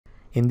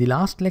In the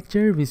last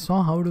lecture, we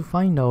saw how to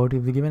find out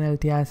if the given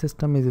LTI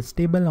system is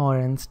stable or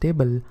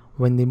unstable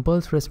when the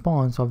impulse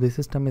response of the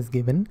system is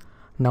given.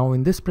 Now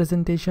in this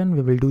presentation,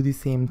 we will do the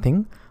same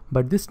thing,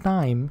 but this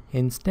time,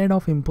 instead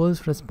of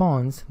impulse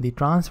response, the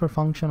transfer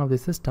function of the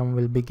system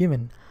will be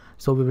given.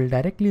 So we will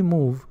directly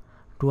move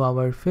to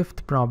our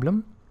fifth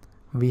problem.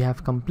 We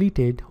have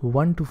completed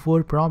 1 to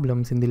 4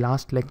 problems in the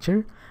last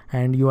lecture,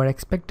 and you are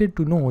expected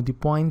to know the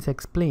points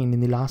explained in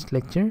the last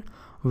lecture.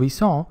 We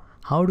saw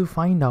how to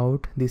find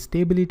out the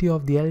stability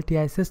of the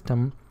LTI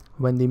system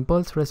when the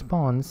impulse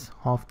response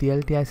of the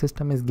LTI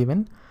system is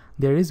given.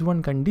 There is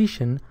one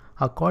condition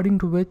according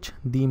to which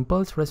the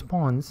impulse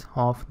response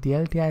of the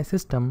LTI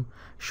system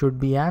should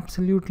be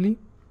absolutely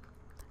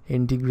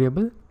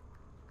integrable,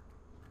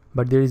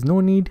 but there is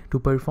no need to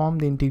perform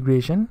the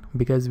integration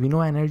because we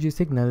know energy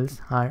signals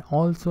are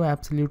also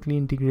absolutely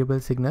integrable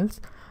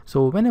signals.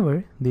 So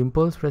whenever the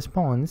impulse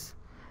response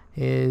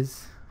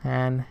is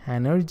an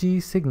energy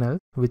signal,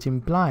 which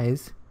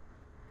implies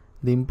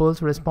the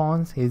impulse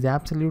response is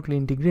absolutely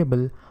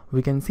integrable,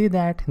 we can say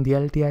that the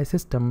LTI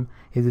system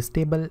is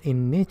stable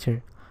in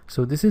nature.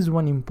 So this is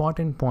one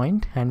important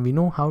point, and we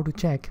know how to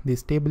check the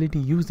stability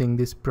using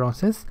this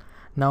process.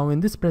 Now in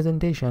this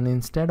presentation,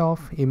 instead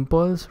of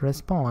impulse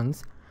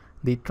response,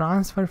 the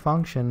transfer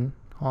function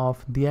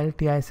of the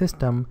LTI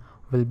system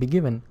will be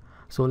given.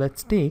 So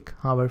let's take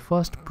our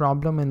first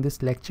problem in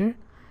this lecture.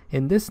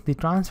 In this, the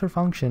transfer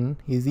function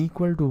is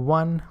equal to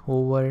 1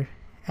 over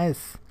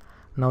s.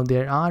 Now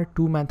there are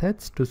two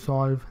methods to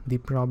solve the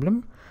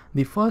problem.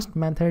 The first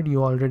method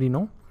you already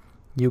know.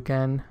 You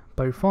can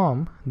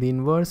perform the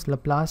inverse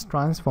Laplace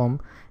transform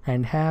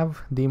and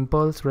have the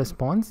impulse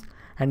response.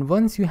 And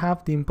once you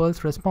have the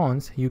impulse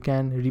response, you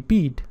can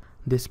repeat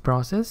this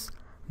process.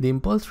 The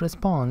impulse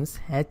response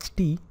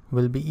ht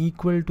will be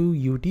equal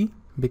to ut,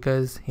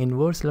 because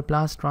inverse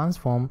Laplace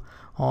transform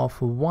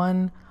of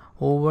 1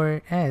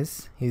 over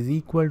s is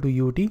equal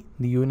to ut,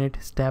 the unit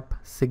step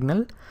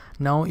signal.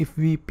 Now if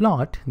we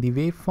plot the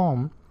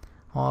waveform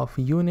of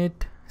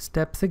unit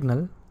step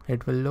signal,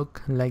 it will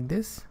look like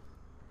this.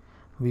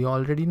 We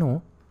already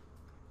know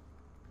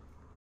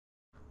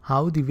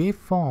how the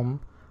waveform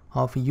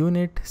of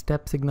unit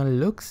step signal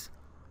looks.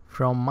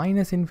 From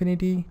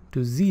 -infinity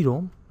to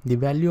 0, the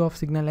value of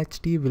signal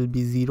ht will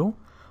be 0.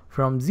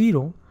 From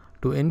 0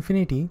 to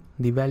infinity,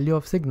 the value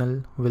of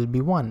signal will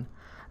be 1.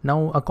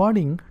 Now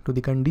according to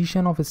the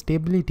condition of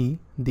stability,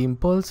 the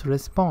impulse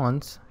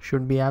response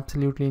should be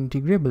absolutely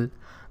integrable.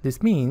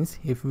 This means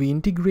if we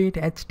integrate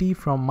ht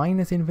from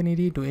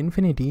 -infinity to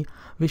infinity,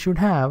 we should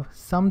have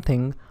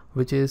something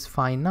which is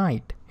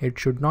finite. It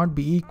should not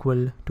be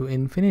equal to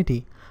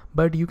infinity.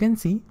 But you can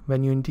see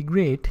when you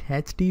integrate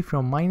ht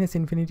from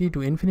 -infinity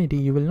to infinity,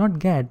 you will not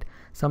get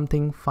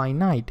something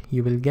finite,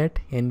 you will get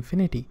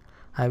infinity.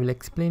 I will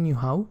explain you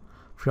how.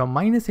 From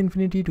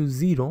 -infinity to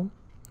 0,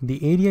 the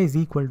area is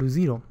equal to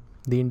 0.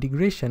 The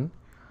integration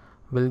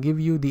will give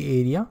you the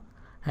area,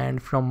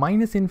 and from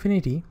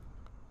 -infinity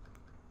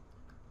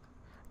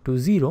to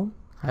 0,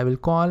 I will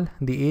call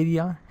the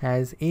area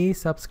as a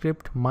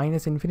subscript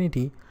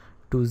 -infinity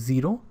to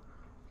 0,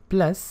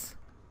 plus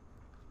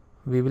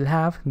we will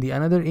have the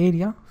another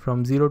area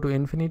from 0 to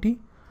infinity.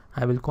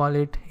 I will call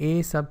it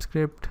a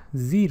subscript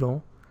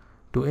 0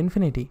 to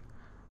infinity.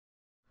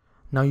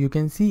 Now you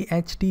can see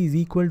ht is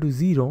equal to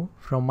 0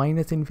 from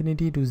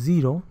 -infinity to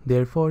 0.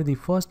 Therefore the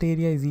first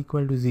area is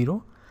equal to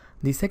 0.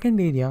 The second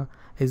area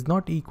is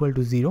not equal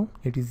to 0.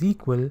 It is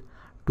equal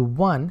to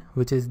 1,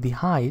 which is the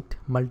height,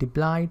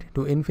 multiplied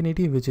to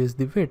infinity, which is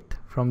the width.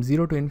 From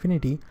 0 to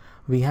infinity,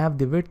 we have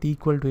the width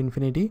equal to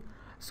infinity.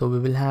 So we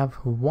will have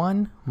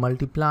 1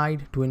 multiplied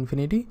to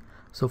infinity.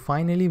 So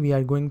finally we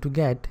are going to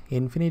get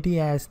infinity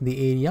as the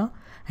area,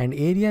 and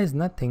area is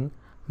nothing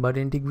but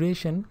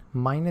integration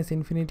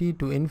 -infinity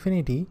to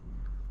infinity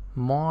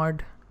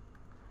mod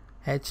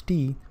ht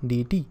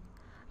dt.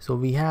 So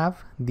we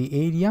have the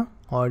area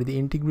or the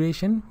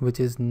integration which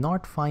is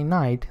not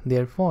finite.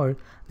 Therefore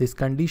this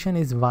condition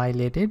is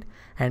violated,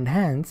 and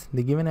hence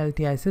the given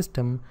LTI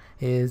system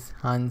is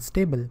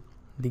unstable.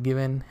 The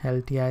given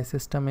LTI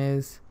system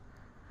is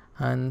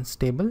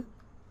unstable.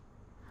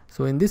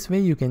 So in this way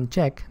you can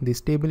check the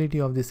stability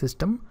of the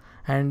system.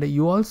 And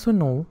you also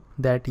know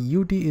that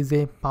ut is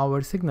a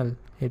power signal.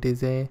 It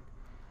is a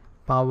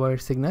power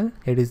signal.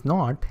 It is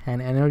not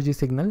an energy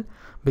signal,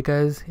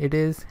 because it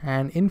is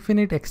an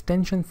infinite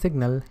extension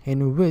signal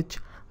in which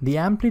the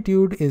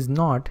amplitude is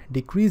not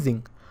decreasing.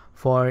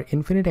 For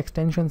infinite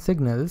extension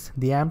signals,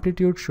 the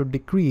amplitude should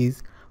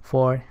decrease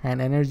for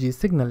an energy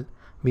signal.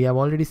 We have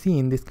already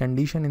seen this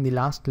condition in the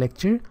last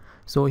lecture.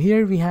 So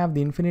here we have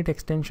the infinite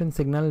extension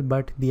signal,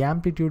 but the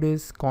amplitude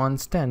is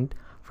constant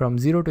from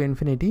 0 to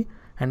infinity,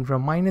 and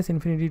from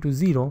 -infinity to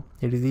 0,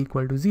 it is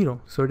equal to 0.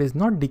 So it is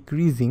not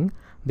decreasing,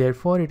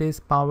 therefore it is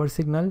power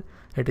signal.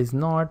 It is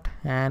not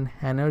an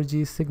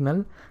energy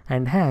signal,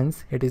 and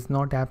hence it is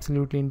not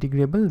absolutely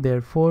integrable.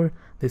 Therefore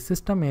the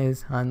system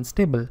is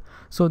unstable.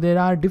 So there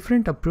are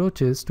different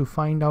approaches to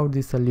find out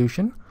the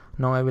solution.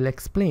 Now I will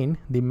explain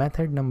the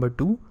method number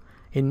 2.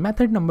 In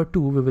method number 2,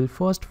 we will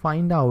first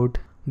find out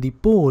the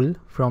pole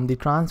from the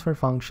transfer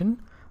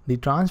function. The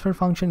transfer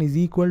function is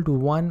equal to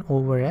 1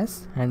 over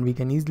s, and we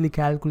can easily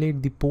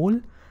calculate the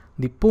pole.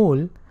 The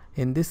pole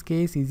in this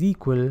case is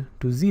equal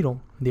to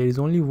 0. There is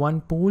only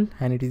one pole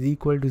and it is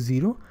equal to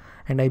 0.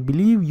 And I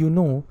believe you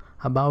know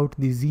about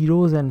the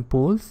zeros and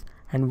poles.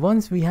 And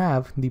once we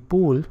have the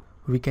pole,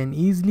 we can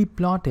easily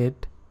plot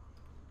it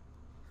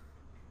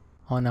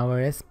on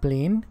our S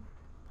plane.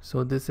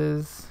 So this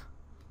is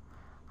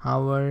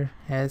our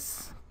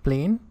S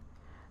plane,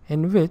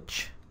 in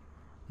which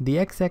the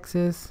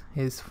x-axis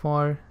is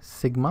for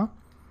sigma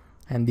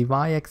and the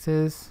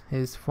y-axis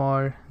is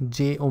for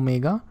j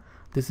omega.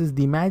 This is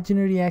the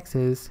imaginary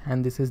axis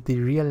and this is the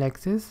real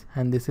axis,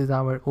 and this is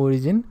our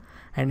origin.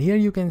 And here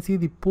you can see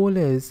the pole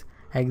is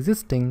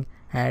existing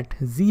at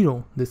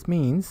 0. This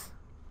means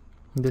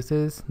this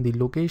is the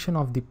location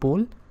of the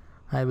pole.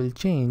 I will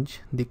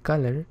change the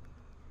color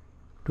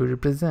to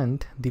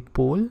represent the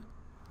pole.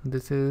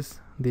 This is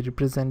the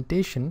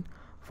representation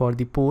for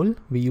the pole.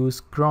 We use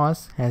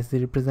cross as the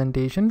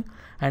representation,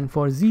 and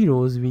for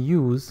zeros we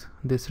use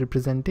this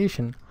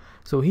representation.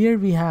 So here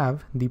we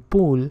have the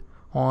pole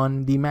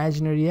on the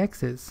imaginary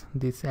axis.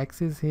 This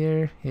axis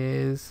here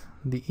is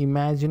the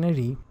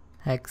imaginary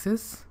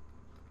axis,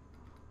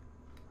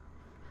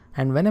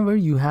 and whenever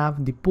you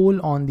have the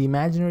pole on the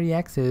imaginary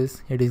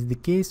axis, it is the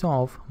case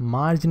of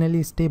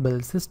marginally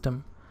stable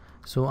system.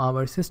 So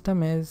our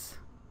system is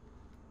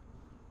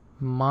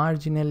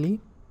marginally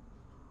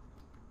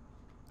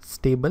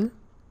stable,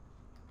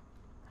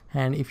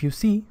 and if you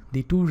see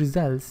the two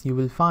results, you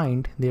will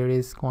find there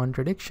is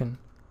contradiction.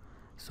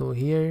 So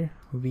here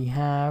we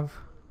have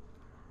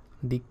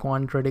the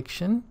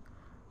contradiction.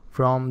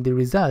 From the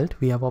result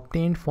we have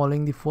obtained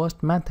following the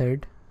first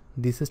method,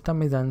 the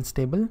system is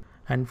unstable,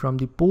 and from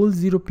the pole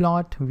 0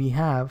 plot we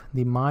have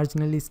the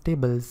marginally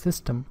stable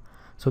system.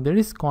 So there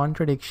is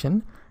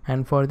contradiction,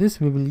 and for this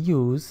we will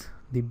use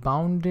the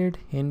bounded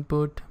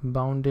input,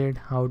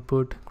 bounded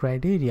output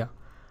criteria.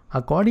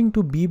 According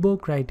to BIBO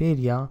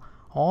criteria,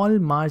 all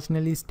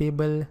marginally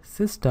stable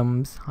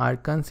systems are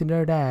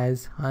considered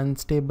as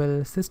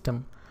unstable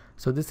system.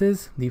 So this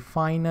is the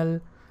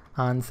final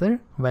answer.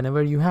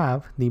 Whenever you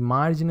have the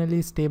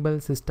marginally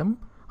stable system,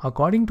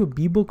 according to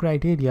BIBO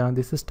criteria,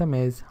 the system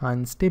is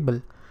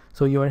unstable.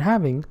 So you are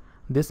having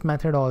this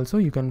method also.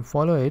 You can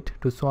follow it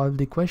to solve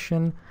the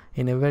question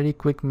in a very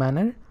quick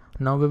manner.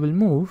 Now we will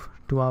move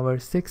to our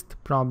 6th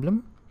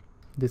problem.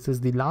 This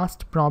is the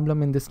last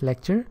problem in this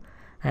lecture,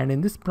 and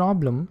in this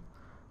problem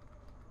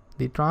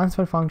the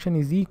transfer function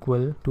is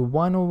equal to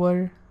 1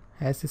 over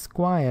s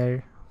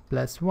square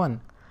plus 1.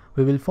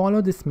 We will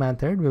follow this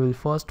method. We will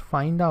first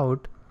find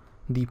out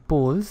the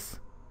poles.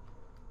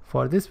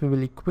 For this we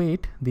will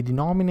equate the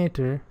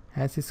denominator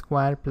s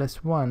square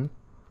plus 1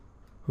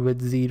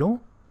 with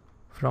 0.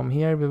 From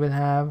here we will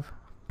have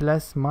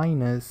plus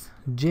minus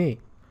j.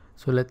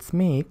 So let's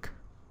make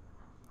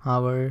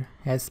our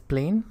S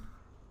plane.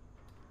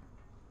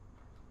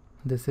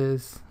 This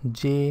is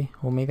j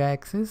omega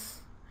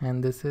axis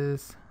and this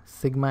is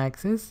sigma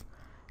axis.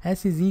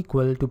 S is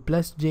equal to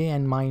plus j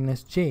and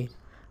minus j.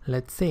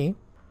 Let's say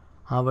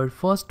our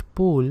first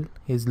pole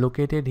is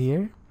located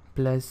here,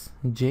 plus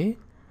j,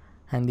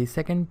 and the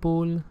second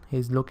pole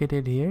is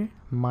located here,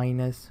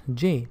 minus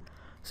j.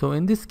 So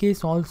in this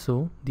case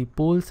also the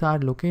poles are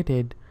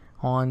located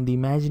on the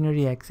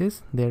imaginary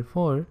axis.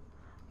 Therefore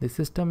the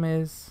system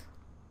is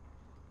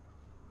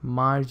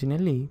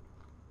marginally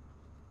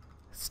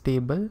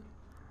stable,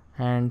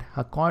 and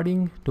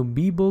according to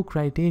BIBO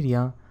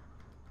criteria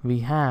we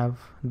have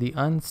the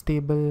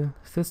unstable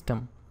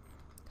system.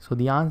 So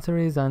the answer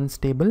is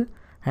unstable,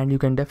 and you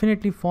can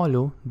definitely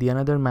follow the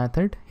another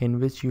method in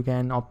which you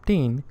can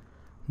obtain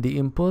the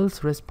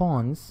impulse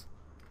response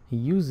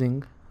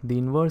using the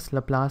inverse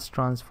Laplace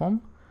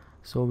transform.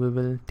 So we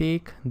will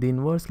take the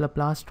inverse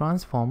Laplace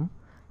transform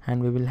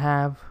and we will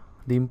have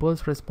the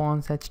impulse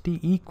response ht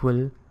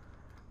equal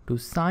to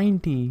sine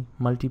t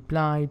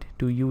multiplied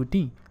to ut.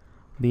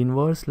 The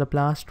inverse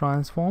Laplace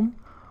transform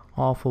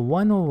of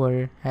 1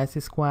 over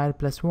s square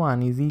plus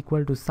 1 is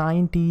equal to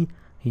sine t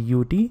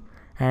ut,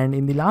 and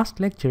in the last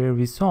lecture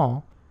we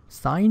saw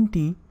sine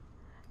t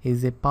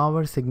is a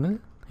power signal,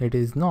 it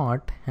is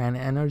not an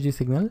energy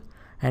signal,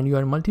 and you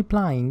are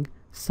multiplying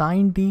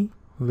sine t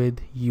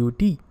with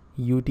ut.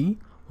 Ut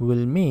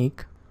will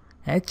make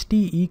ht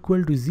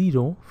equal to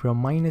 0 from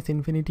minus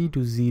infinity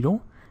to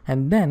 0,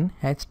 and then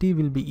ht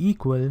will be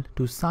equal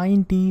to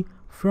sine t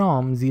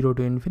from 0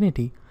 to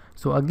infinity.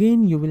 So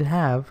again you will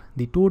have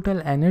the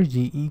total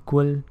energy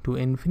equal to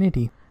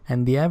infinity,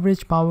 and the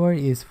average power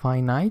is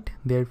finite.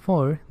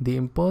 Therefore the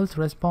impulse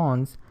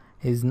response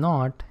is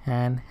not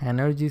an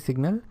energy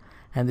signal,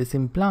 and this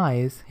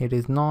implies it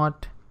is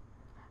not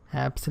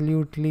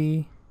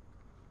absolutely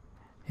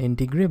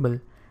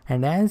integrable.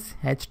 And as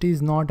ht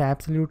is not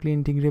absolutely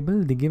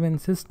integrable, the given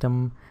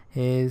system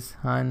is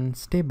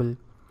unstable.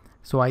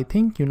 So I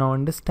think you now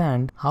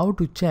understand how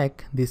to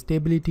check the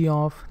stability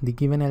of the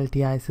given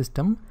LTI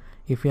system.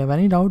 If you have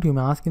any doubt, you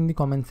may ask in the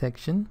comment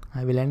section.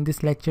 I will end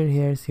this lecture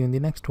here. See you in the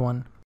next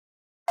one.